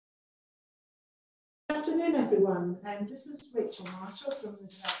afternoon, everyone. This is Rachel Marshall from the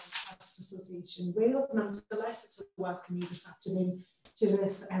Development Trust Association Wales, and I'm delighted to welcome you this afternoon to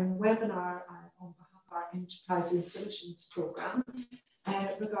this webinar on behalf of our Enterprise and Solutions programme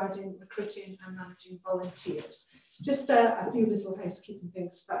regarding recruiting and managing volunteers. Just a few little housekeeping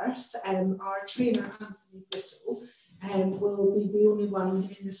things first. Our trainer, Anthony Britto, will be the only one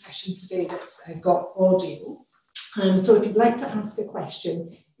in the session today that's got audio. So if you'd like to ask a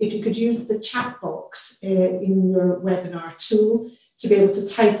question, if you could use the chat box in your webinar tool to be able to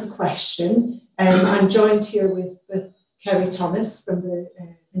type a question. I'm joined here with Kerry Thomas from the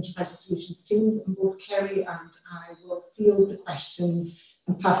Enterprise Solutions team, and both Kerry and I will field the questions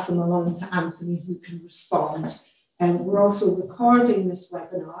and pass them along to Anthony, who can respond. We're also recording this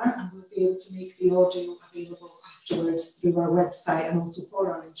webinar, and we'll be able to make the audio available afterwards through our website, and also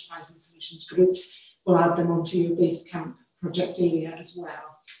for our Enterprise and Solutions groups. We'll add them onto your Basecamp project area as well.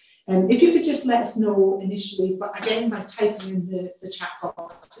 If you could just let us know initially, but again by typing in the chat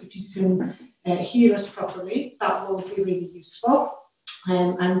box, if you can hear us properly, that will be really useful.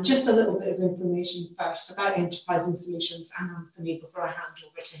 And just a little bit of information first about Enterprise and Solutions and Anthony before I hand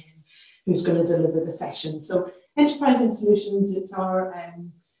over to him, who's going to deliver the session. So Enterprise and Solutions, it's our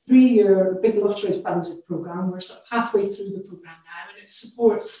 3-year big lottery funded programme. We're sort of halfway through the programme now, and it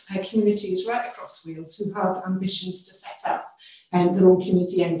supports communities right across Wales who have ambitions to set up their own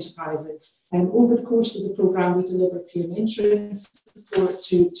community enterprises. Over the course of the programme, we deliver peer mentoring support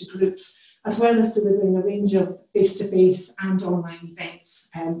to groups, as well as delivering a range of face-to-face and online events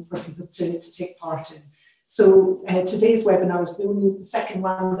for people to take part in. So today's webinar is the second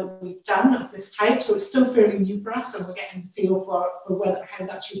one that we've done of this type, so it's still fairly new for us, and we're getting a feel for how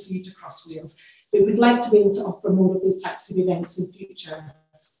that's received across Wales. But we'd like to be able to offer more of these types of events in future.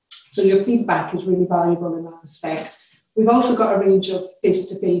 So your feedback is really valuable in that respect. We've also got a range of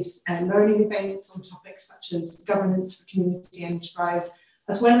face-to-face learning events on topics such as governance for community enterprise,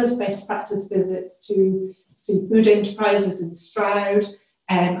 as well as best practice visits to see food enterprises in Stroud,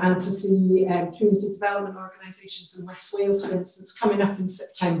 and to see community development organisations in West Wales, for instance, coming up in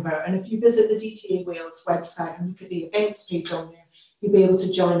September. And if you visit the DTA Wales website and look at the events page on there, you'll be able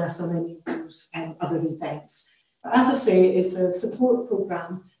to join us on any of those other events. But as I say, it's a support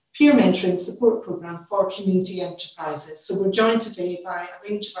programme, peer mentoring support programme for community enterprises. So we're joined today by a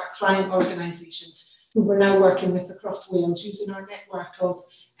range of our client organisations who we're now working with across Wales using our network of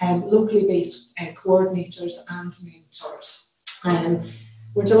locally based coordinators and mentors.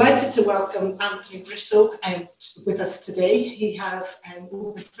 We're delighted to welcome Anthony Britto with us today. He has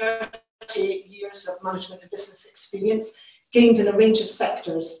over 38 years of management and business experience, gained in a range of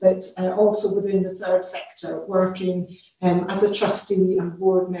sectors, but also within the third sector, working as a trustee and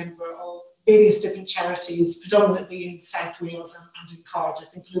board member of various different charities, predominantly in South Wales and in Cardiff,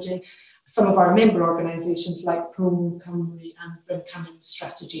 including some of our member organisations like Promo Cymru and Bryncamen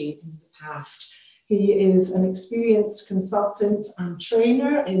Strategy in the past. He is an experienced consultant and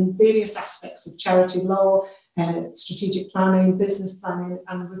trainer in various aspects of charity law, strategic planning, business planning,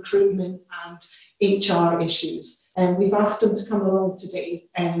 and recruitment and HR issues. And we've asked him to come along today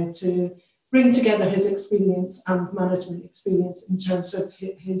to bring together his experience and management experience in terms of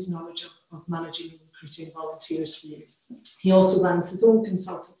his knowledge of managing and recruiting volunteers for you. He also runs his own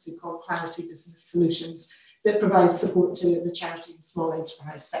consultancy called Clarity Business Solutions that provides support to the charity and small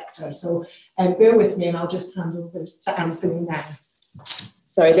enterprise sector. So bear with me and I'll just hand over to Anthony now.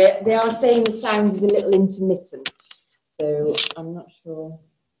 Sorry, they are saying the sound is a little intermittent, so I'm not sure.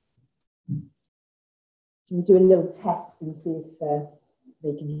 Can we do a little test and see if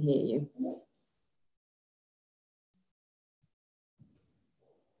they can hear you?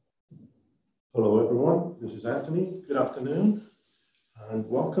 Hello everyone, this is Anthony. Good afternoon and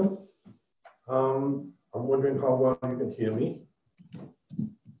welcome. I'm wondering how well you can hear me.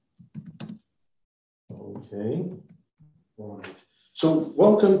 Okay, all right. So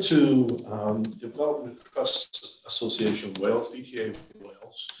welcome to Development Trust Association Wales, DTA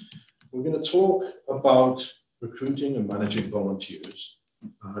Wales. We're going to talk about recruiting and managing volunteers.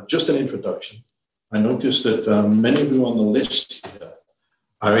 Just an introduction. I noticed that many of you on the list here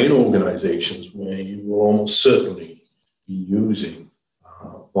are in organizations where you will almost certainly be using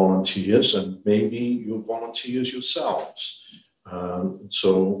volunteers, and maybe you're volunteers yourselves.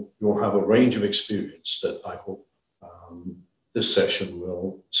 So you'll have a range of experience that I hope this session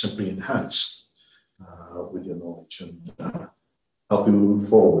will simply enhance with your knowledge and help you move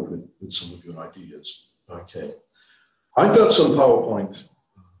forward with some of your ideas. Okay, I've got some PowerPoint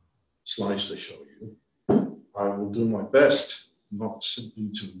slides to show you. I will do my best not simply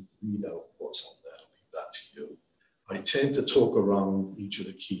to read out what's on there. I'll leave that to you. I tend to talk around each of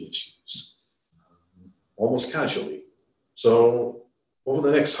the key issues. almost casually. So over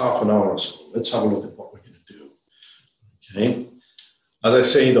the next half an hour or so, let's have a look at what we're going to do. Okay. As I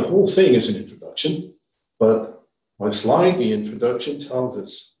say, the whole thing is an introduction, but my slide, the introduction, tells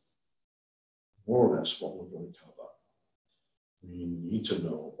us more or less what we're going to cover. We need to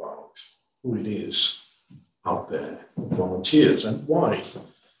know about who it is out there, volunteers, and why.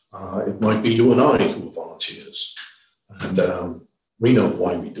 It might be you and I who are volunteers, and we know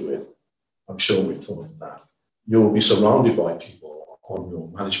why we do it. I'm sure we've thought of that. You'll be surrounded by people on your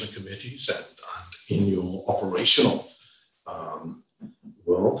management committees and in your operational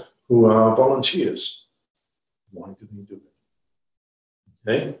world who are volunteers. Why do they do it?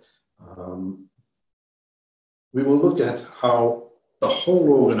 Okay. We will look at how the whole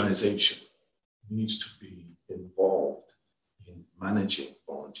organization needs to be involved in managing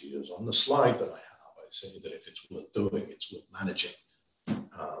volunteers. On the slide that I have, I say that if it's worth doing, it's worth managing.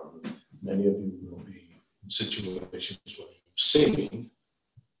 Many of you will be in situations where you've seen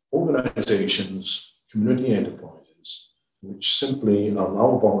organizations, community enterprises, which simply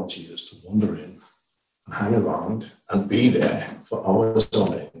allow volunteers to wander in and hang around and be there for hours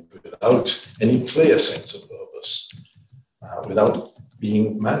on end without any clear sense of purpose, without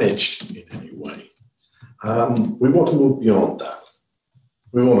being managed in any way. We want to move beyond that.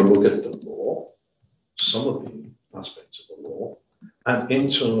 We want to look at the law, some of the aspects of the law, and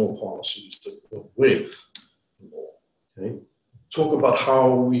internal policies that go with the law. Okay? Talk about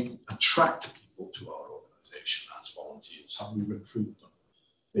how we attract people to our organization as volunteers, how we recruit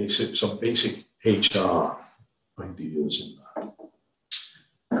them, some basic HR ideas in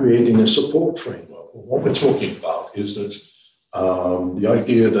that. Creating a support framework. What we're talking about is that the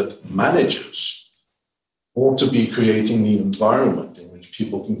idea that managers ought to be creating the environment in which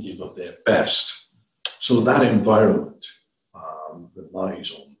people can give up their best. So that environment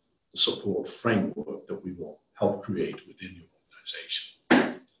relies on the support framework that we will help create within your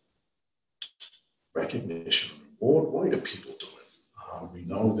organization. Recognition and reward. Why do people do it? We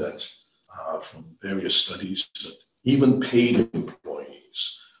know that from various studies that even paid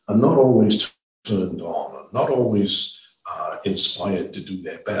employees are not always turned on, and not always inspired to do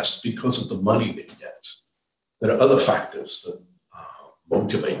their best because of the money they get. There are other factors that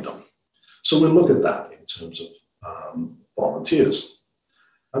motivate them. So we'll look at that in terms of volunteers.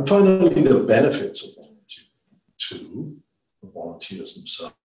 And finally, the benefits of volunteering to the volunteers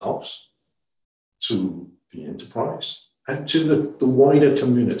themselves, to the enterprise, and to the wider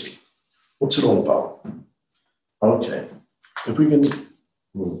community. What's it all about? Okay, if we can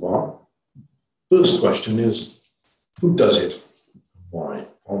move on. First question is, who does it? Why?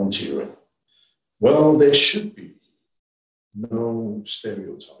 Volunteering. Well, there should be no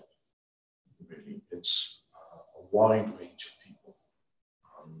stereotype, really. It's a wide range of people.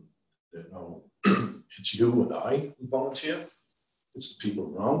 It's you and I who volunteer. It's the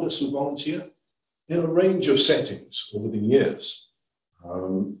people around us who volunteer in a range of settings over the years,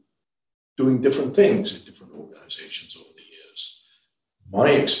 doing different things in different organizations over the years. My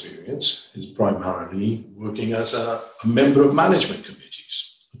experience is primarily working as a member of management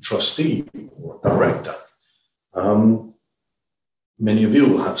committees, a trustee or a director. Many of you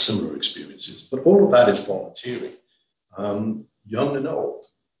will have similar experiences, but all of that is volunteering, young and old.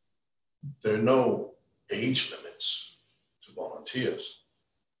 There are no age limits to volunteers.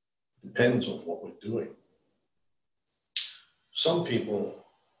 It depends on what we're doing. Some people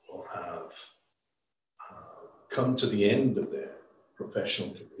will have come to the end of their professional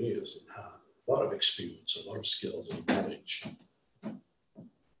careers and have a lot of experience, a lot of skills and knowledge.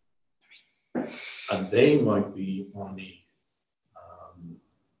 And they might be on the,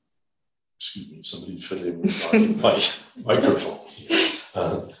 excuse me, somebody's fiddling with my microphone here.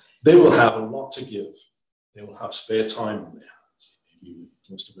 They will have a lot to give. They will have spare time on their hands, maybe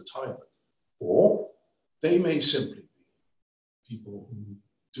close to retirement. Or they may simply be people who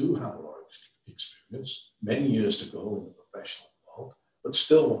do have a lot of experience, many years to go in the professional world, but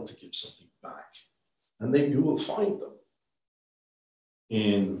still want to give something back. And then you will find them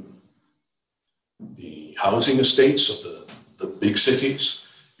in the housing estates of the big cities.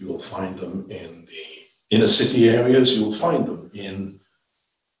 You will find them in the inner city areas. You will find them in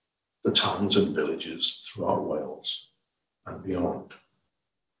the towns and villages throughout Wales and beyond.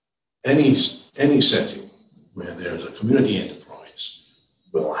 Any setting where there's a community enterprise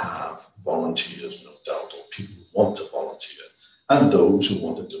will have volunteers, no doubt, or people who want to volunteer, and those who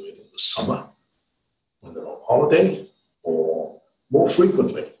want to do it in the summer when they're on holiday, or more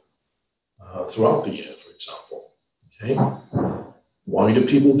frequently throughout the year, for example. Okay? Why do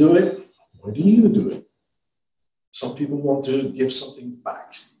people do it? Why do you do it? Some people want to give something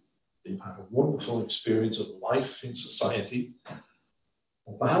back. They they've had a wonderful experience of life in society,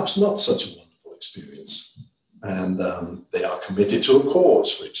 or perhaps not such a wonderful experience, and they are committed to a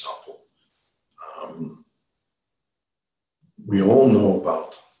cause, for example. We all know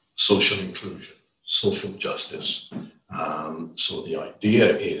about social inclusion, social justice. So the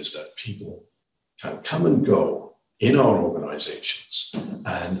idea is that people can come and go in our organizations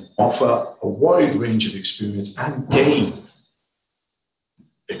and offer a wide range of experience and gain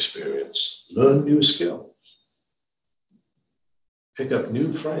experience, learn new skills, pick up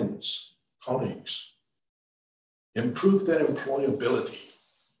new friends, colleagues, improve their employability.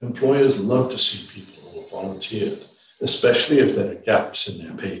 Employers love to see people who have volunteered, especially if there are gaps in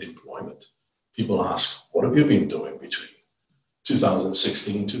their paid employment. People ask, what have you been doing between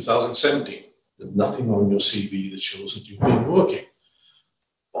 2016 and 2017? There's nothing on your CV that shows that you've been working.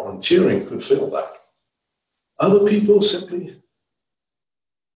 Volunteering could fill that. Other people simply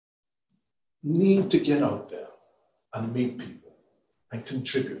need to get out there and meet people and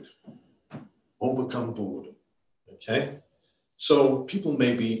contribute, overcome boredom, okay? So people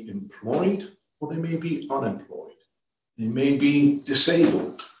may be employed or they may be unemployed. They may be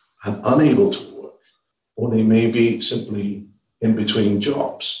disabled and unable to work, or they may be simply in between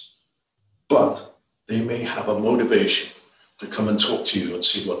jobs, but they may have a motivation to come and talk to you and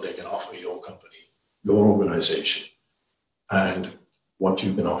see what they can offer your company, your organization, and what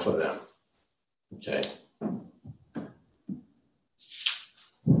you can offer them, okay?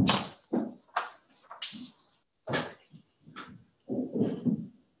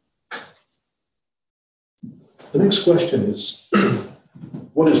 The next question is,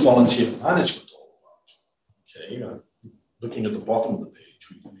 what is volunteer management all about? Okay, looking at the bottom of the page,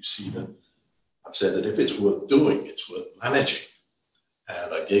 we see that I've said that if it's worth doing, it's worth managing.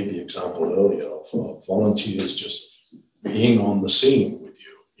 And I gave the example earlier of volunteers just being on the scene with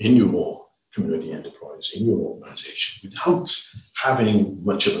you in your community enterprise, in your organization, without having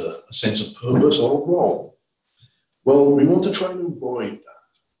much of a sense of purpose or role. Well, we want to try and avoid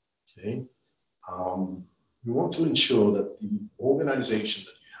that, okay? We want to ensure that the organization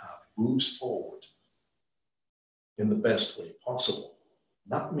that you have moves forward in the best way possible.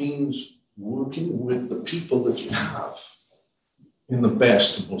 That means working with the people that you have in the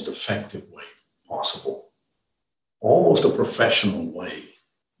best and most effective way possible, almost a professional way,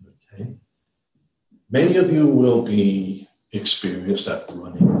 okay? Many of you will be experienced at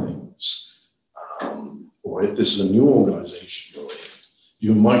running things, or if this is a new organization you're in,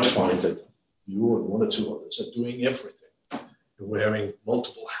 you might find that you and one or two others are doing everything. You're wearing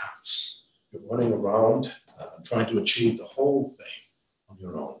multiple hats. You're running around trying to achieve the whole thing on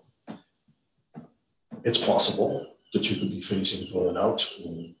your own. It's possible that you could be facing burnout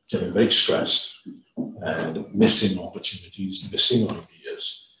or getting very stressed and missing opportunities, missing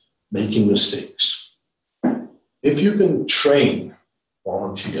ideas, making mistakes. If you can train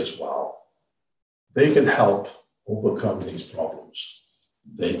volunteers well, they can help overcome these problems.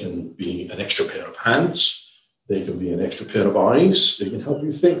 They can be an extra pair of hands. They can be an extra pair of eyes. They can help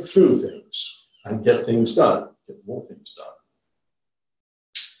you think through things and get things done, get more things done.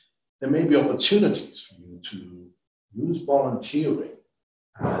 There may be opportunities for you to use volunteering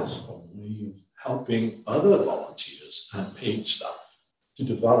as a way of helping other volunteers and paid staff to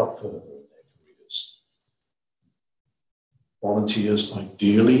develop further in their careers. Volunteers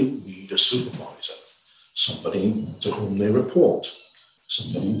ideally need a supervisor, somebody to whom they report,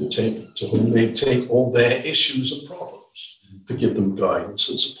 somebody to whom they take all their issues and problems to give them guidance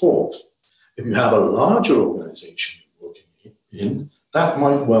and support. If you have a larger organization you're working in, that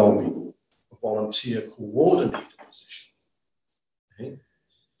might well be a volunteer coordinator position. Okay?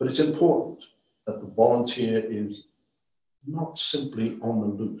 But it's important that the volunteer is not simply on the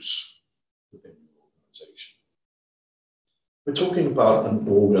loose within the organization. We're talking about an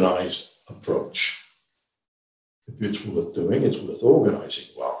organized approach. If it's worth doing, it's worth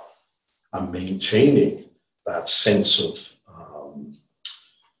organizing well and maintaining that sense of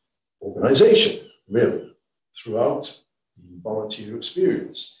organization, really, throughout the volunteer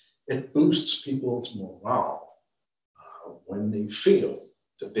experience. It boosts people's morale when they feel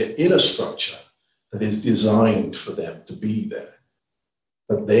that they're in a structure that is designed for them to be there,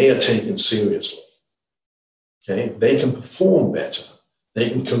 that they are taken seriously. Okay? They can perform better. They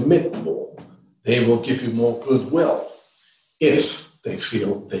can commit more. They will give you more goodwill if they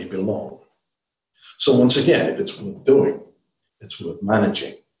feel they belong. So once again, if it's worth doing, it's worth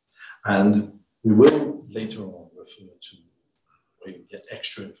managing. And we will later on refer to where you get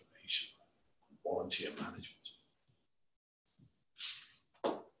extra information on volunteer management.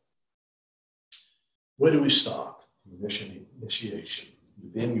 Where do we start? Initiation,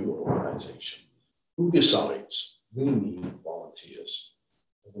 within your organization, who decides we need volunteers?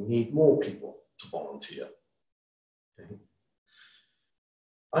 We need more people to volunteer. Okay.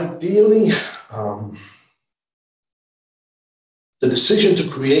 Ideally, the decision to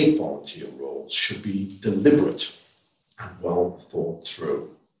create volunteer roles should be deliberate and well thought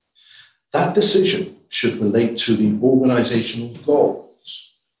through. That decision should relate to the organizational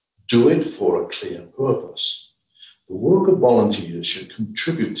goals. Do it for a clear purpose. The work of volunteers should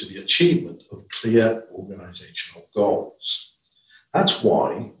contribute to the achievement of clear organizational goals. That's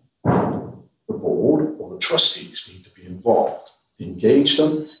why the board or the trustees need to be involved. Engage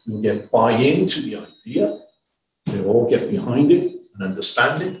them, you'll get buy-in to the idea, they'll all get behind it and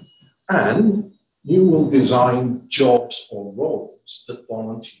understand it, and you will design jobs or roles that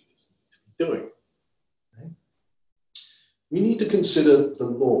volunteers need to be doing. Okay? We need to consider the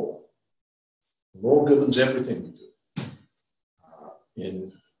law. The law governs everything we do.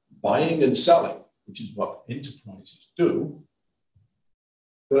 In buying and selling, which is what enterprises do,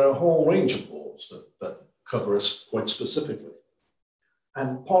 there are a whole range of laws that cover us quite specifically.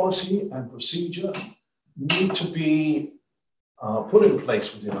 And policy and procedure need to be put in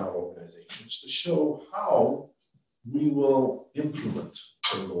place within our organizations to show how we will implement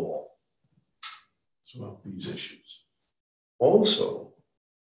the law throughout these issues. Also,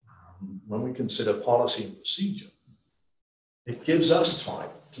 when we consider policy and procedure, it gives us time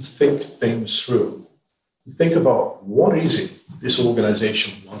to think things through. Think about what is it this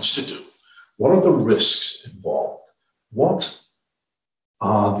organization wants to do? What are the risks involved? What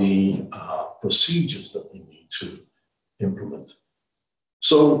are the procedures that we need to implement?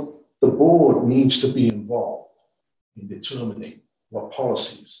 So the board needs to be involved in determining what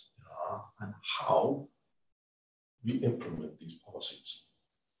policies there are and how we implement these policies.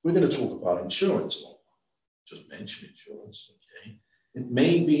 We're going to talk about insurance law. Just mention insurance, okay? It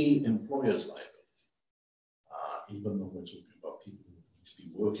may be employer's liability, even though we're talking about people who need to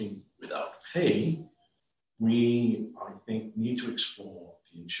be working without pay. We, I think, need to explore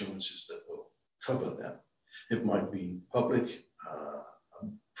the insurances that will cover them. It might be public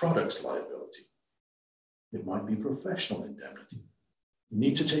products liability. It might be professional indemnity. You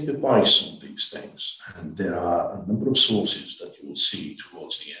need to take advice on these things. And there are a number of sources that you will see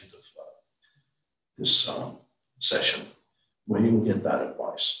towards the end of this session where you will get that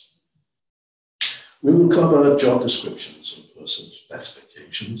advice. We will cover job descriptions and person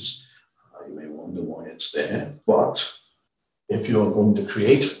specifications. You may wonder why it's there, but if you're going to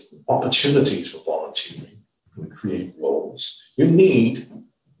create opportunities for volunteering and create roles, you need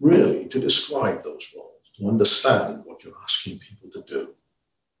really to describe those roles, to understand what you're asking people to do.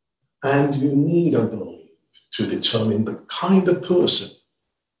 And you need, I believe, to determine the kind of person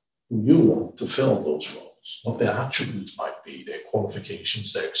who you want to fill those roles, what their attributes might be, their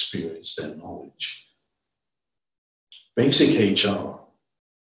qualifications, their experience, their knowledge. Basic HR,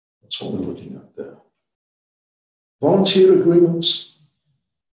 that's what we're looking at there. Volunteer agreements,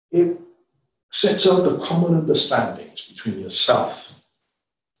 it sets out the common understandings between yourself,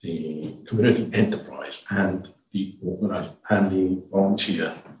 the community enterprise, and the organizer and the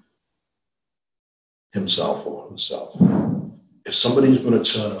volunteer himself or herself. If somebody's going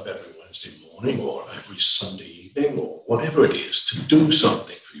to turn up every Wednesday morning or every Sunday evening or whatever it is to do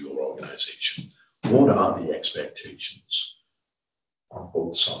something for your organization, what are the expectations on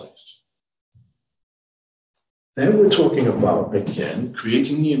both sides? Then we're talking about, again,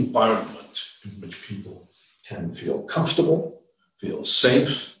 creating the environment in which people can feel comfortable, feel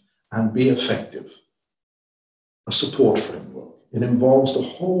safe, and be effective. A support framework. It involves the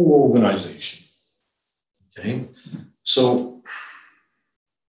whole organization. Okay? So,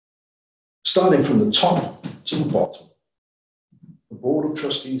 starting from the top to the bottom, the board of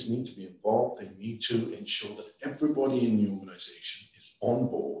trustees need to be involved. They need to ensure that everybody in the organization is on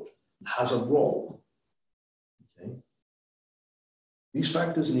board and has a role. Okay? These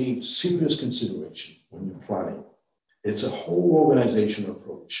factors need serious consideration when you're planning. It's a whole organizational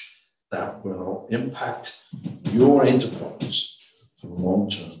approach that will impact your enterprise for the long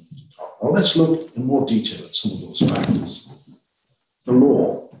term. Now let's look in more detail at some of those factors. The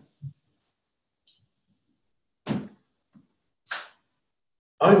law.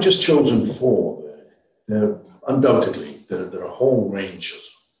 I've just chosen 4. There undoubtedly, there are a whole range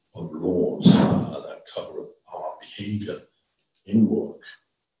of laws that cover our behavior in work.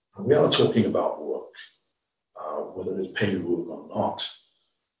 And we are talking about work, whether it's paid work or not.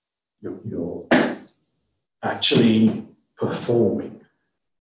 You're actually performing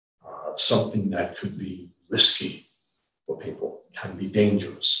something that could be risky for people, can be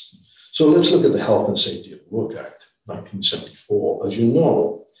dangerous. So let's look at the Health and Safety at Work Act 1974. As you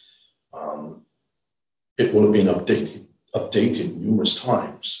know, it will have been updated numerous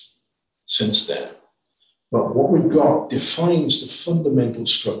times since then. But what we've got defines the fundamental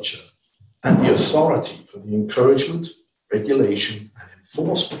structure and the authority for the encouragement, regulation, and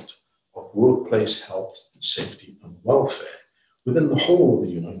enforcement of workplace health, safety, and welfare within the whole of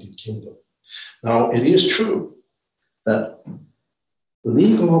the United Kingdom. Now, it is true that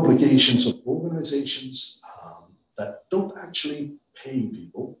legal obligations of organizations that don't actually pay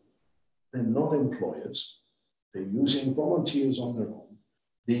people, they're not employers, they're using volunteers on their own.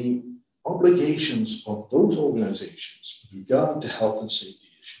 The obligations of those organizations with regard to health and safety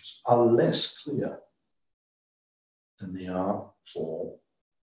issues are less clear than they are for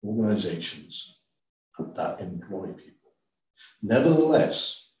organizations that employ people.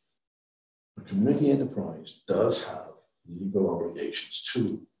 Nevertheless, a community enterprise does have legal obligations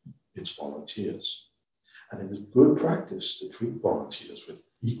to its volunteers. And it is good practice to treat volunteers with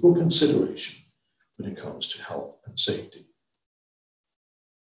equal consideration when it comes to health and safety.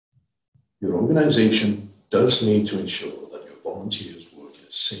 Your organization does need to ensure that your volunteers work in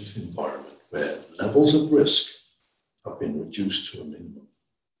a safe environment where levels of risk have been reduced to a minimum.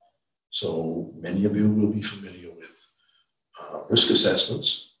 So many of you will be familiar with risk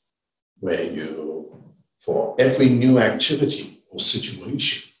assessments, where you, for every new activity or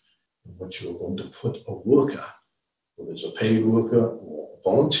situation in which you're going to put a worker, whether it's a paid worker or a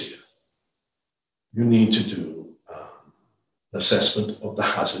volunteer, you need to do an assessment of the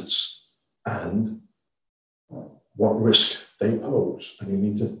hazards and what risk they pose. And you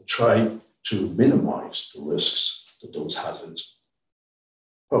need to try to minimize the risks that those hazards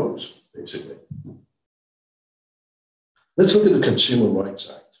pose, basically. Let's look at the Consumer Rights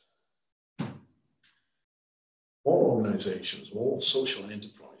Act. All organizations, all social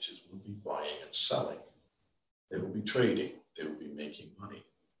enterprises will be buying and selling. They will be trading. They will be making money.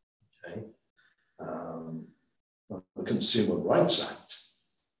 Okay. The Consumer Rights Act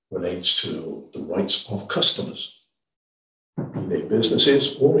relates to the rights of customers, be they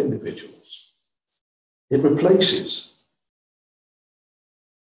businesses or individuals. It replaces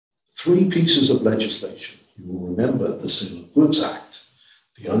 3 pieces of legislation. You will remember the Sale of Goods Act,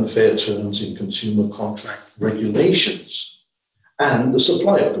 the Unfair Terms in Consumer Contract Regulations, and the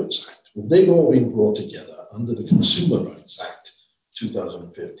Supply of Goods Act. Well, they've all been brought together under the Consumer Rights Act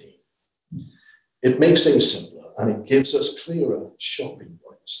 2015. It makes things simpler and it gives us clearer shopping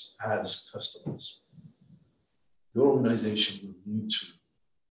rights as customers. Your organization will need to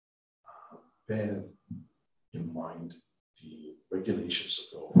bear in mind the regulations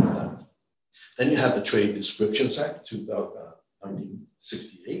that go with that. Then you have the Trade Descriptions Act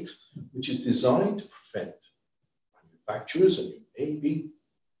 1968, which is designed to prevent manufacturers, and you may be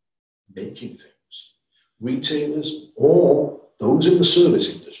making things, retailers, or those in the service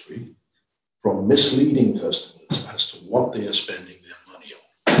industry from misleading customers as to what they are spending their money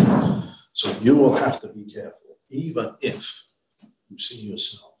on. So you will have to be careful, even if you see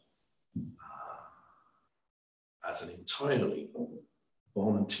yourself as an entirely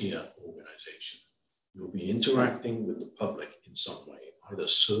volunteer organization. You'll be interacting with the public in some way, either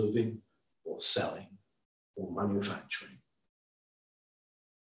serving or selling or manufacturing.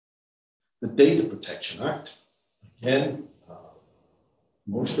 The Data Protection Act, again,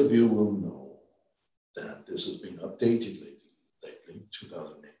 most of you will know that this has been updated lately,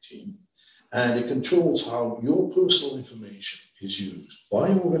 2018, and it controls how your personal information is used by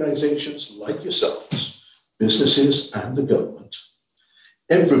organizations like yourselves, businesses, and the government.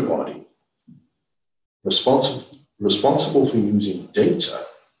 Everybody responsible for using data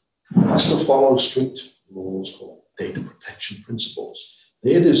has to follow strict laws called data protection principles.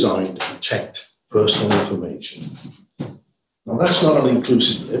 They are designed to protect personal information. Now, that's not an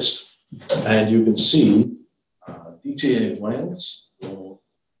inclusive list, and you can see DTA Wales or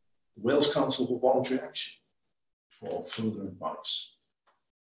Wales Council for Voluntary Action for further advice.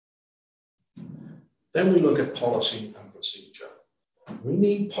 Then we look at policy and procedure. We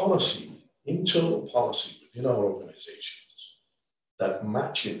need policy, internal policy within our organizations that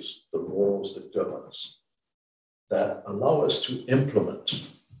matches the laws that govern us, that allow us to implement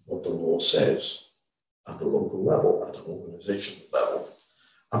what the law says at the local level, at an organizational level,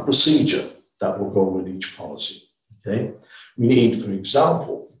 a procedure that will go with each policy, okay? We need, for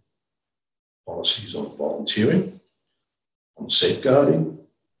example, policies on volunteering, on safeguarding,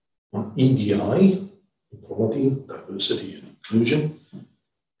 on EDI, equality, diversity, and inclusion,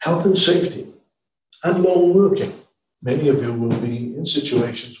 health and safety, and lone working. Many of you will be in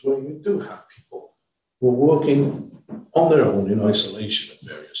situations where you do have people who are working on their own in isolation at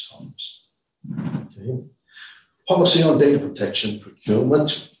various times. Okay? Policy on data protection,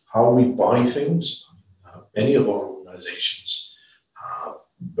 procurement, how we buy things. Many of our organizations have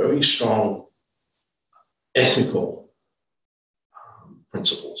very strong ethical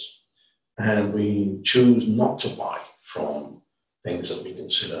principles, and we choose not to buy from things that we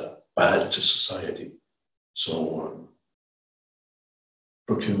consider bad to society. So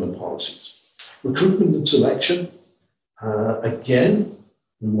procurement policies. Recruitment and selection, again,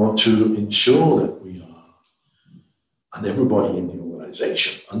 we want to ensure that we are, and everybody in the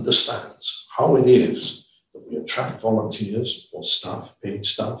organization understands how it is that we attract volunteers or staff, paid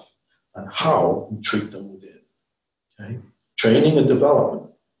staff, and how we treat them within. Okay? Training and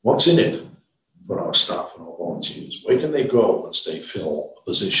development, what's in it for our staff and our volunteers? Where can they go once they fill a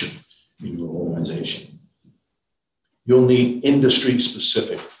position in your organization? You'll need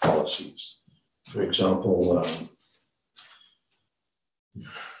industry-specific policies. For example,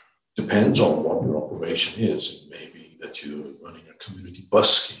 depends on what your operation is. It may be that you're running a community bus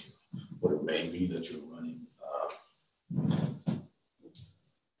scheme, or it may be that you're running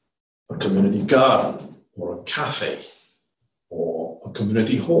a community garden, or a cafe, or a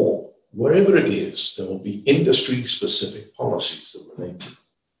community hall. Wherever it is, there will be industry-specific policies that relate to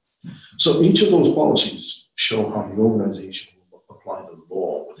it. So each of those policies show how the organization will apply the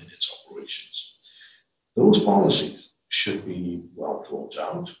law within its operations. Those policies should be well thought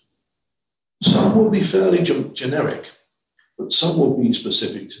out. Some will be fairly generic, but some will be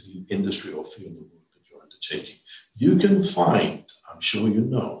specific to the industry or field of work that you're undertaking. You can find, I'm sure you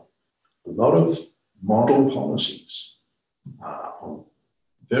know, a lot of model policies on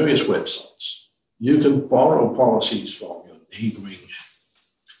various websites. You can borrow policies from your neighboring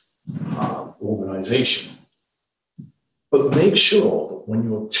organization, but make sure that when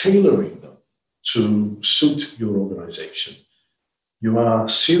you're tailoring them to suit your organization, you are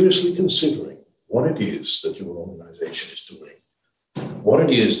seriously considering what it is that your organization is doing, what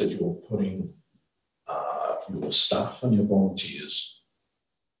it is that you're putting your staff and your volunteers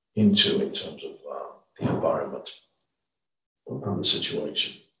into in terms of the environment and the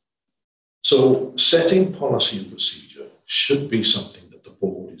situation. So setting policy and procedure should be something that the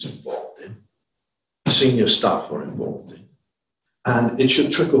board is involved in, senior staff are involved in, and it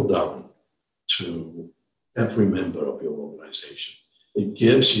should trickle down to every member of your organization. It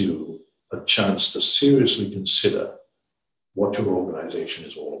gives you a chance to seriously consider what your organization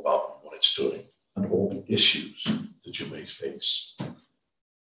is all about and what it's doing, and all the issues that you may face.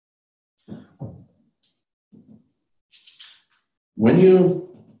 When you're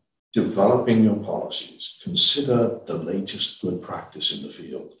developing your policies, consider the latest good practice in the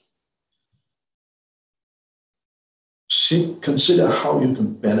field. Consider how you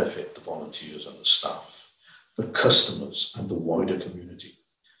can benefit the volunteers and the staff, the customers, and the wider community.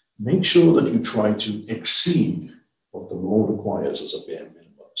 Make sure that you try to exceed what the law requires as a bare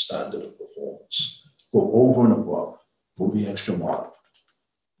minimum standard of performance. Go over and above, go the extra mile.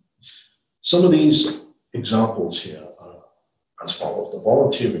 Some of these examples here are as follows. The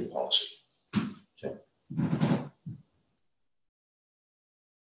volunteering policy. Okay.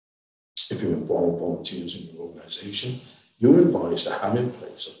 If you involve volunteers in your organization, you're advised to have in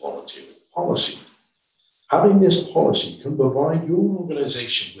place a volunteering policy. Having this policy can provide your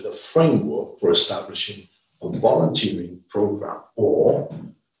organization with a framework for establishing a volunteering program, or,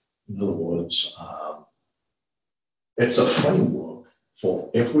 in other words, it's a framework for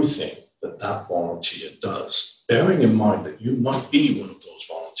everything that that volunteer does, bearing in mind that you might be one of those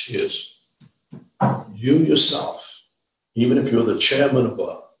volunteers. You yourself, even if you're the chairman of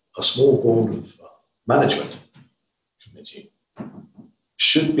a small board of management committee,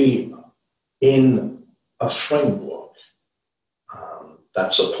 should be in a framework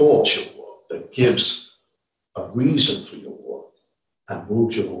that supports your work, that gives a reason for your work and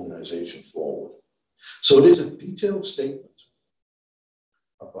moves your organization forward. So it is a detailed statement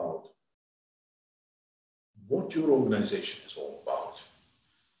about what your organization is all about,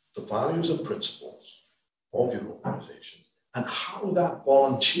 the values and principles of your organization, and how that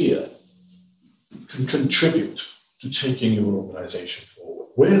volunteer can contribute to taking your organization forward,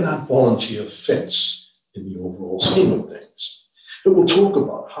 where that volunteer fits in the overall scheme of things. It will talk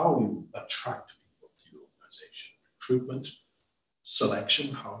about how you attract people to your organization, recruitment,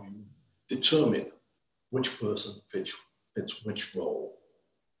 selection, how you determine which person fits which role.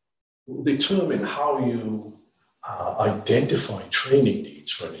 It will determine how you identify training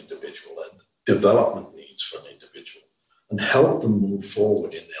needs for an individual and development needs for an individual, and help them move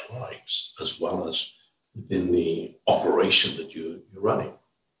forward in their lives as well as within the operation that you're running.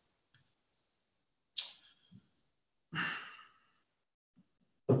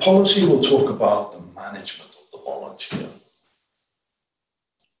 The policy will talk about the management of the volunteer.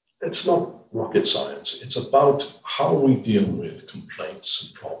 It's not rocket science. It's about how we deal with complaints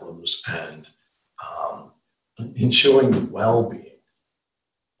and problems and ensuring the well-being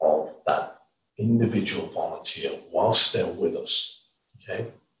of that individual volunteer whilst they're with us, okay?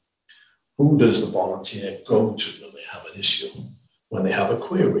 Who does the volunteer go to when they have an issue, when they have a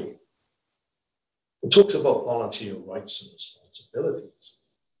query? It talks about volunteer rights and responsibilities.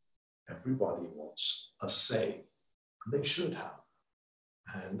 Everybody wants a say, and they should have.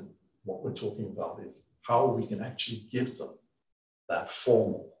 And what we're talking about is how we can actually give them that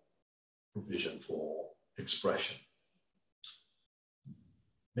formal provision for expression.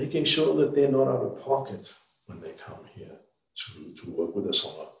 Making sure that they're not out of pocket when they come here to work with us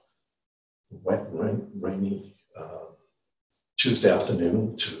on a wet, rainy Tuesday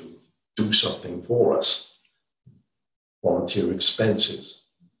afternoon to do something for us. Volunteer expenses.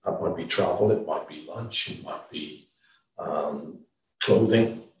 That might be travel, it might be lunch, it might be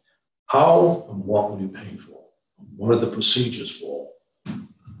clothing. How and what will you pay for? What are the procedures for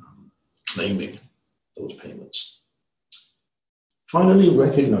claiming those payments? Finally,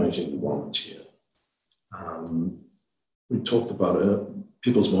 recognizing the volunteer. We talked about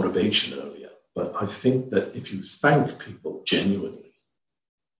people's motivation earlier, but I think that if you thank people genuinely,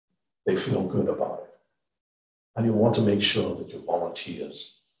 they feel good about it. And you want to make sure that your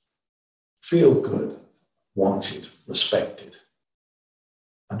volunteers feel good, wanted, respected,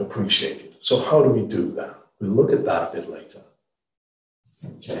 and appreciated. So how do we do that? We'll look at that a bit later.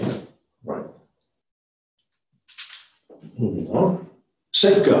 Okay, right. Moving on.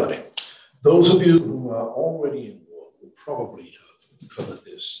 Safeguarding. Those of you who are already in work will probably have covered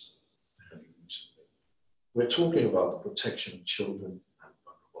this very recently. We're talking about the protection of children and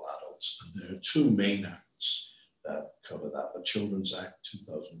vulnerable adults, and there are two main acts that cover that: the Children's Act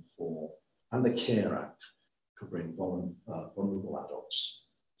 2004 and the CARE Act, covering vulnerable adults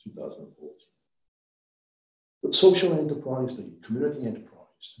 2014. But social enterprise, the community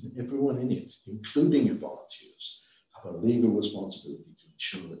enterprise, and everyone in it, including your volunteers, have a legal responsibility to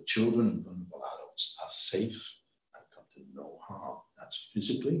ensure that children and vulnerable adults are safe and come to no harm. That's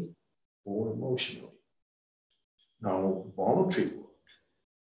physically or emotionally. Now, voluntary work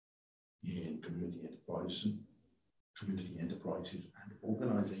in community enterprises and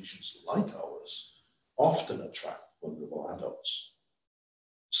organizations like ours often attract vulnerable adults.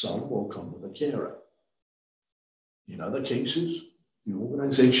 Some will come with a carer. In other cases, the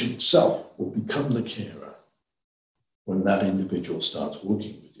organization itself will become the carer when that individual starts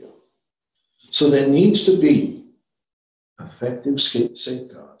working with you. So there needs to be effective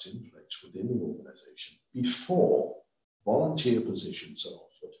safeguards in place within the organization before volunteer positions are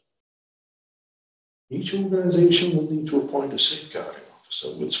offered. Each organization will need to appoint a safeguarding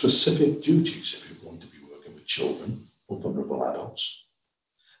officer with specific duties if you're going to be working with children or vulnerable adults.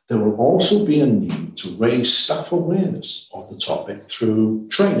 There will also be a need to raise staff awareness of the topic through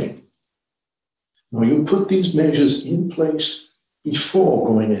training. Now, you put these measures in place before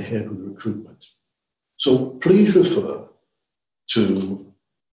going ahead with recruitment. So please refer to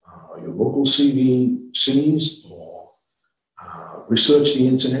your local CVCs or research the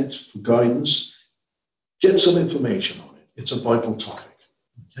internet for guidance. Get some information on it. It's a vital topic,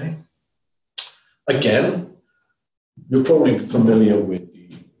 okay? Again, you're probably familiar with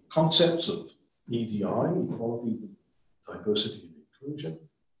the concepts of EDI, equality, diversity, and inclusion.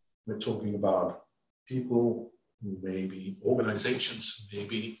 We're talking about people who may be organizations, who may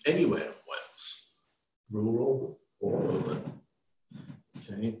be anywhere in Wales, rural or urban,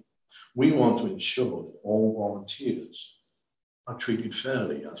 okay? We want to ensure that all volunteers are treated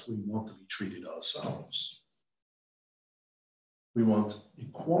fairly as we want to be treated ourselves. We want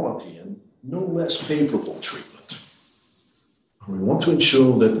equality and no less favorable treatment. And we want to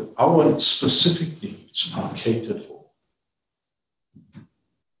ensure that our specific needs are catered for.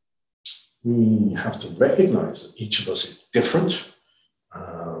 We have to recognize that each of us is different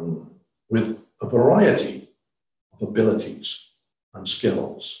with a variety of abilities and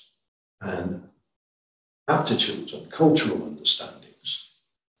skills and aptitudes and cultural understandings.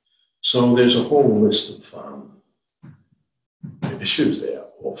 So there's a whole list of issues there,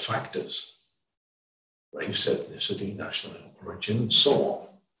 or factors: race, ethnicity, national origin, and so on.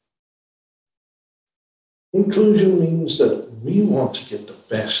 Inclusion means that we want to get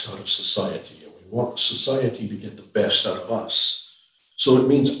the best out of society, and we want society to get the best out of us. So it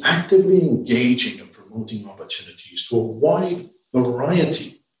means actively engaging and promoting opportunities to a wide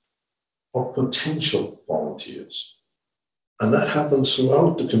variety of potential volunteers. And that happens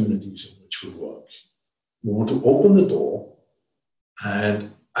throughout the communities in which we work. We want to open the door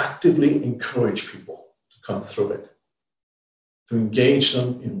and actively encourage people to come through it, to engage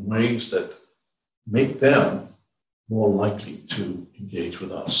them in ways that make them more likely to engage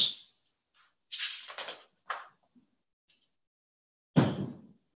with us.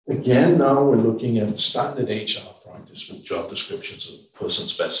 Again, now we're looking at standard HR practice with job descriptions and person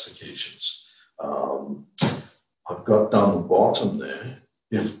specifications. I've got down the bottom there,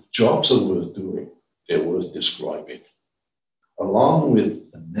 if jobs are worth doing, they're worth describing, along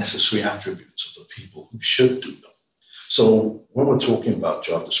with the necessary attributes of the people who should do them. So when we're talking about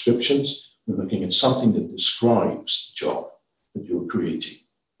job descriptions, we're looking at something that describes the job that you're creating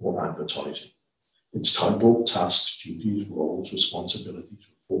or advertising. Its title, tasks, duties, roles, responsibilities,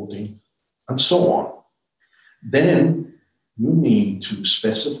 reporting, and so on. Then you need to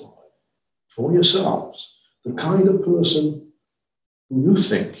specify for yourselves the kind of person who you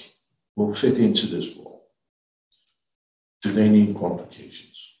think will fit into this role. Do they need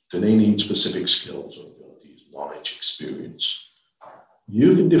qualifications? Do they need specific skills or abilities, knowledge, experience?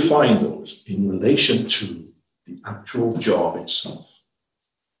 You can define those in relation to the actual job itself.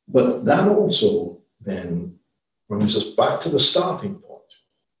 But that also then brings us back to the starting point.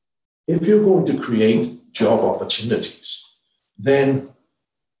 If you're going to create job opportunities, then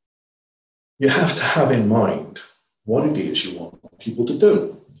you have to have in mind what it is you want people to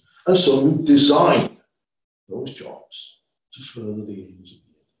do. And so you design those jobs to further the aims of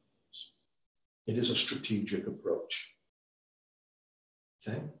the enterprise. It is a strategic approach.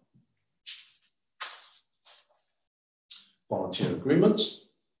 Okay? Volunteer agreements.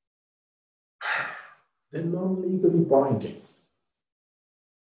 They're non-legally binding.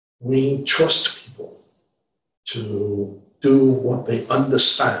 We trust people to do what they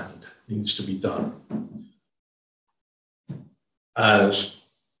understand needs to be done. As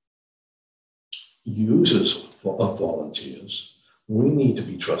users of volunteers, we need to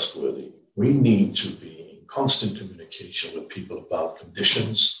be trustworthy. We need to be in constant communication with people about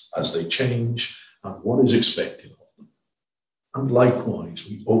conditions as they change and what is expected of them. And likewise,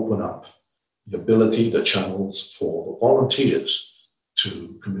 we open up the ability, the channels for the volunteers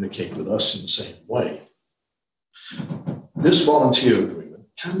to communicate with us in the same way. This volunteer agreement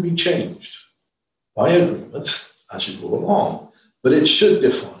can be changed by agreement as you go along, but it should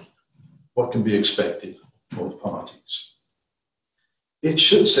define what can be expected of both parties. It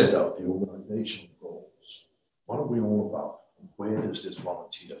should set out the organizational goals. What are we all about? And where does this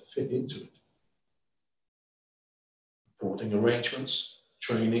volunteer fit into it? Reporting arrangements,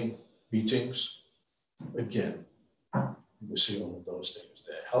 training, meetings. Again, you see all of those things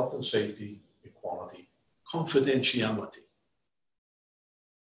there. Health and safety, equality, confidentiality.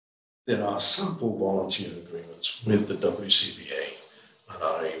 There are sample volunteer agreements with the WCBA, and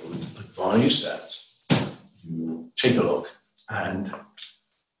I would advise that you take a look and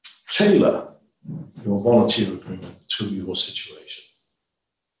tailor your volunteer agreement to your situation.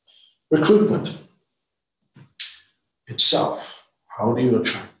 Recruitment itself. How do you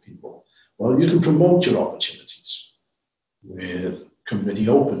attract people? Well, you can promote your opportunities with committee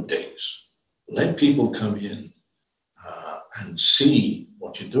open days. Let people come in and see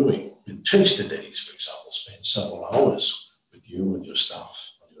what you're doing. With taster days, for example, spend several hours with you and your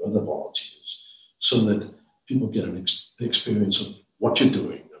staff and your other volunteers so that people get an experience of what you're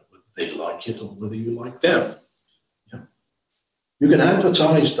doing, whether they like it or whether you like them. Yeah. You can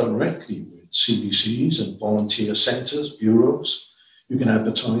advertise directly with CBCs and volunteer centers, bureaus. You can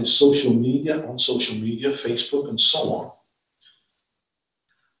advertise on social media, Facebook, and so on.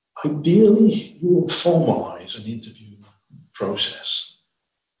 Ideally, you will formalize an interview process.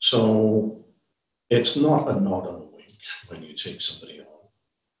 So it's not a nod and a wink when you take somebody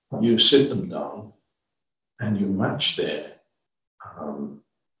on. You sit them down and you match their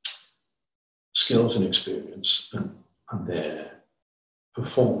skills and experience and their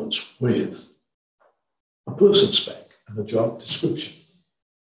performance with a person spec and a job description.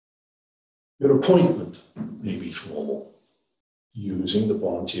 Your appointment may be formal, using the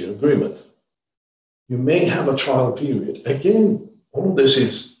volunteer agreement. You may have a trial period. Again, all of this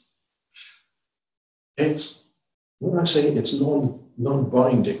is, when I say it's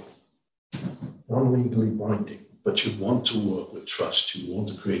non-binding, non-legally binding, but you want to work with trust. You want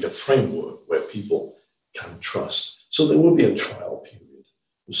to create a framework where people can trust. So there will be a trial period.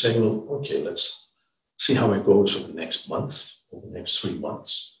 You say, well, okay, let's see how it goes for the next month or the next 3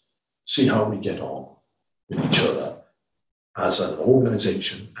 months. See how we get on with each other as an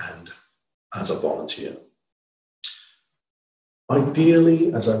organization and as a volunteer.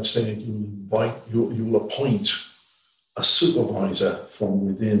 Ideally, as I've said, you'll appoint a supervisor from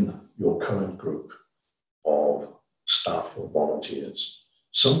within your current group of staff or volunteers,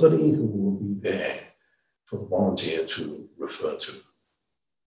 somebody who will be there for the volunteer to refer to.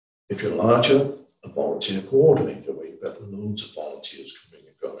 If you're larger, a volunteer coordinator, where you've got loads of volunteers coming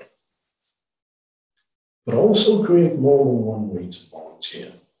and going. But also create more than one way to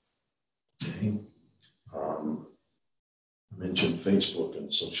volunteer. Okay. I mentioned Facebook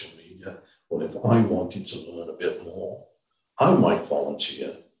and social media. Well, if I wanted to learn a bit more, I might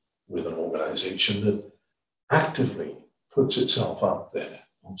volunteer with an organization that actively puts itself out there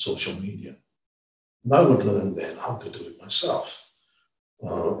on social media. And I would learn then how to do it myself.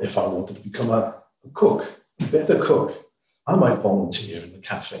 If I wanted to become a cook, a better cook, I might volunteer in the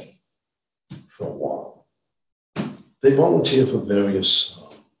cafe for a while. They volunteer for various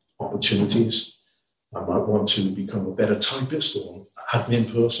opportunities. I might want to become a better typist or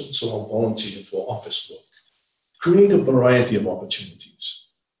admin person, so I'll volunteer for office work. Create a variety of opportunities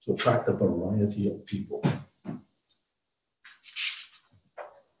to attract a variety of people.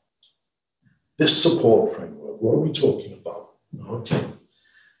 This support framework, what are we talking about? Okay.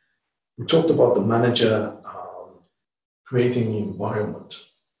 We talked about the manager creating an environment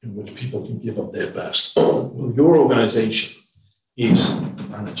in which people can give up their best. Well, your organization is the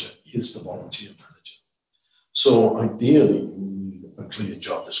manager, is the volunteer manager. So ideally, you need a clear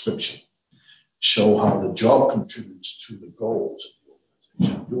job description. Show how the job contributes to the goals of the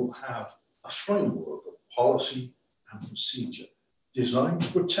organization. You'll have a framework of policy and procedure designed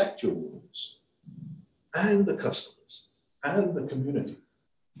to protect your workers and the customers and the community.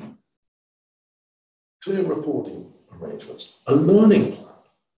 Clear reporting arrangements, a learning plan,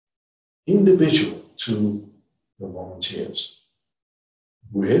 individual to the volunteers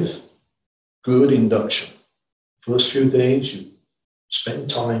with good induction. First few days, you spend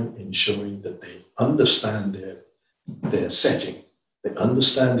time ensuring that they understand their setting, they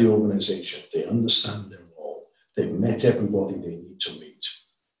understand the organization, they understand their role, they've met everybody they need to meet,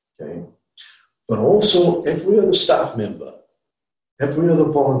 okay? But also every other staff member, every other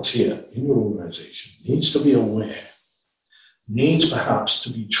volunteer in your organization needs to be aware, needs perhaps to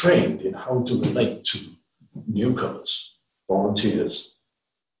be trained in how to relate to newcomers, volunteers,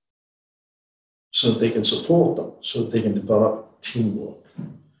 so that they can support them, so that they can develop teamwork.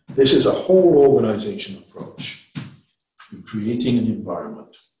 This is a whole organization approach. You're creating an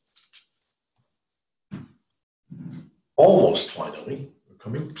environment. Almost finally, we're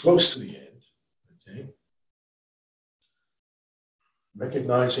coming close to the end, okay?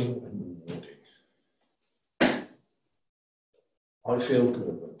 Recognizing and rewarding. I feel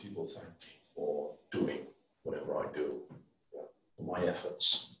good when people thank me for doing whatever I do, for my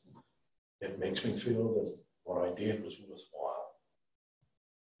efforts. It makes me feel that what I did was worthwhile.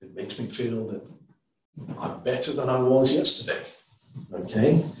 It makes me feel that I'm better than I was yesterday,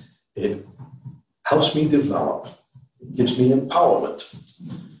 okay? It helps me develop. It gives me empowerment.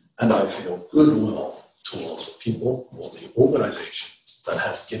 And I feel goodwill towards the people or the organization that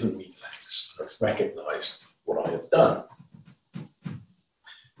has given me thanks and has recognized what I have done.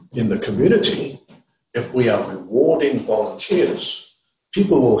 In the community, if we are rewarding volunteers,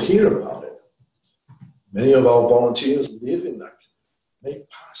 people will hear about it. Many of our volunteers live in that community. They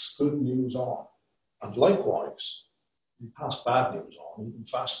pass good news on. And likewise, you pass bad news on even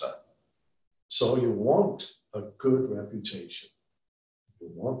faster. So you want a good reputation. You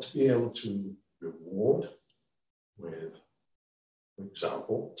want to be able to reward with, for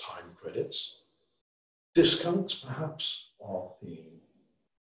example, time credits, discounts perhaps of the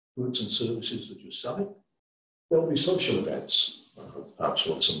goods and services that you're selling. There'll be social events, perhaps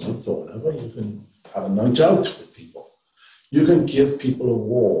once a month or whatever. You can have a night out with people. You can give people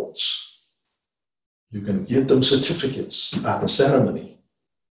awards. You can give them certificates at the ceremony.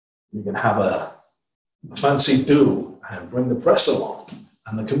 You can have a fancy do and bring the press along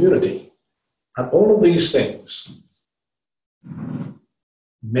and the community. And all of these things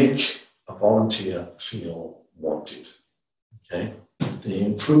make a volunteer feel wanted, okay? They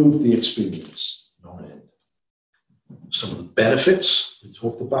improve the experience, no end. Some of the benefits we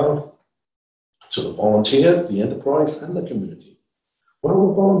talked about to the volunteer, the enterprise, and the community. Well,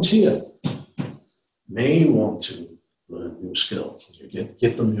 the volunteer may want to learn new skills. You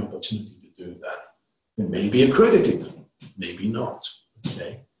give them the opportunity to do that. It may be accredited, maybe not,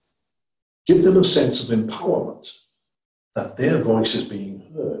 okay? Give them a sense of empowerment, that their voice is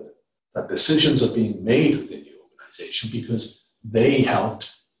being heard, that decisions are being made within the organization because they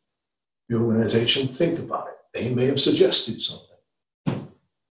helped the organization think about it. They may have suggested something.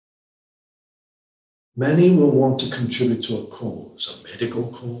 Many will want to contribute to a cause, a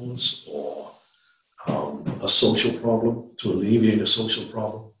medical cause, or a social problem, to alleviate a social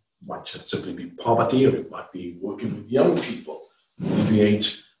problem. It might just simply be poverty, or it might be working with young people,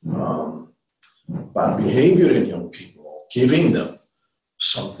 alleviate bad behavior in young people, or giving them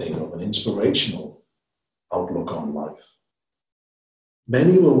something of an inspirational outlook on life.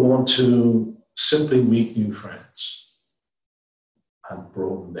 Many will want to simply meet new friends and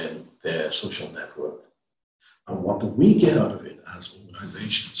broaden their social network. And what do we get out of it as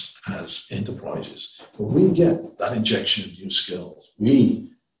organizations, as enterprises? When we get that injection of new skills,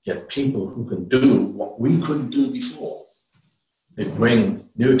 we get people who can do what we couldn't do before. They bring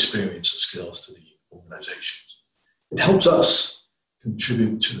new experience and skills to the organizations. It helps us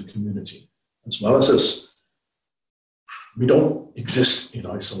contribute to the community, as well as us. We don't exist in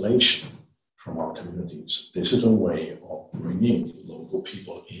isolation from our communities. This is a way of bringing local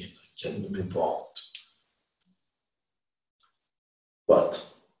people in and getting them involved. But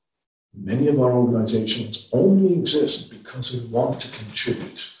many of our organizations only exist because we want to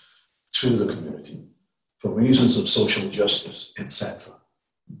contribute to the community for reasons of social justice, etc.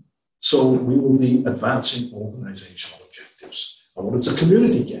 So we will be advancing organizational objectives. And what does the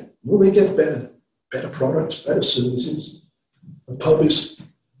community get? Will they get better products, better services? The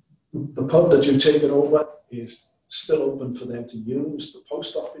pub that you've taken over is still open for them to use. The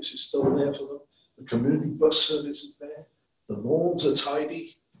post office is still there for them. The community bus service is there. The lawns are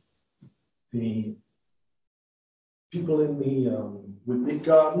tidy. The people in the with big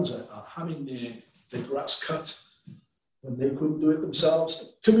gardens are having their grass cut when they couldn't do it themselves.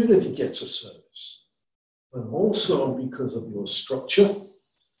 The community gets a service. But also because of your structure,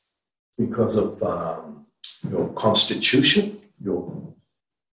 because of your constitution, your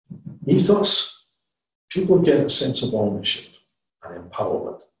ethos, people get a sense of ownership and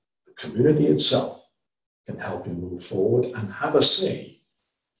empowerment. The community itself can help you move forward and have a say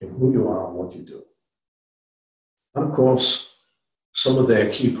in who you are and what you do. And of course, some of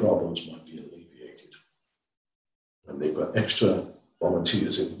their key problems might be alleviated when they've got extra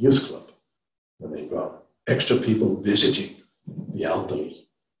volunteers in the youth club, when they've got extra people visiting the elderly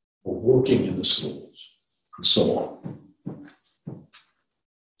or working in the schools, and so on.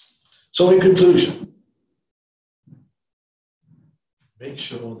 So in conclusion, make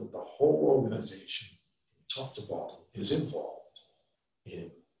sure that the whole organization, top to bottom, is involved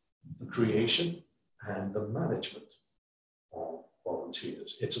in the creation and the management of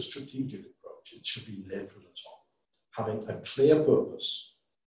volunteers. It's a strategic approach. It should be led from the top. Having a clear purpose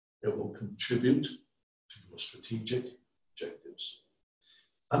that will contribute to your strategic objectives.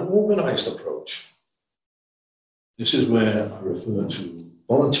 An organized approach. This is where I refer to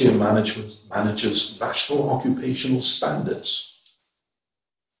volunteer managers' national occupational standards.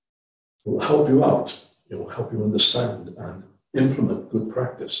 It will help you out. It will help you understand and implement good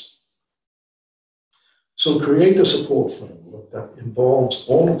practice. So create a support framework that involves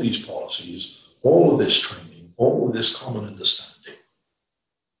all of these policies, all of this training, all of this common understanding.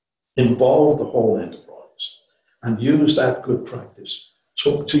 Involve the whole enterprise and use that good practice.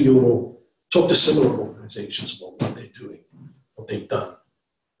 Talk to similar organizations about what they're doing, what they've done.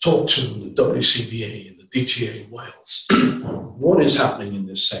 Talk to the WCBA and the DTA Wales. What is happening in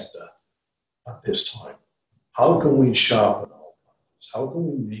this sector at this time? How can we sharpen our practice? How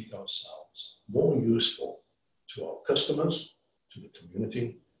can we make ourselves more useful to our customers, to the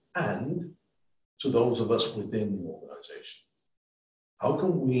community, and to those of us within the organization? How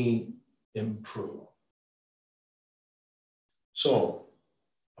can we improve? So,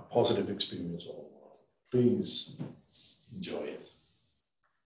 a positive experience all around. Please enjoy it.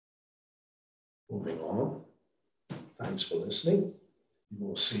 Moving on. Thanks for listening. You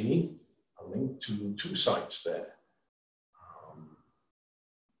will see a link to 2 sites there.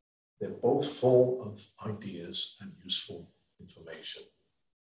 They're both full of ideas and useful information.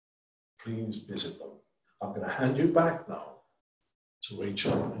 Please visit them. I'm going to hand you back now to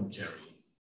Rachel and Kerry.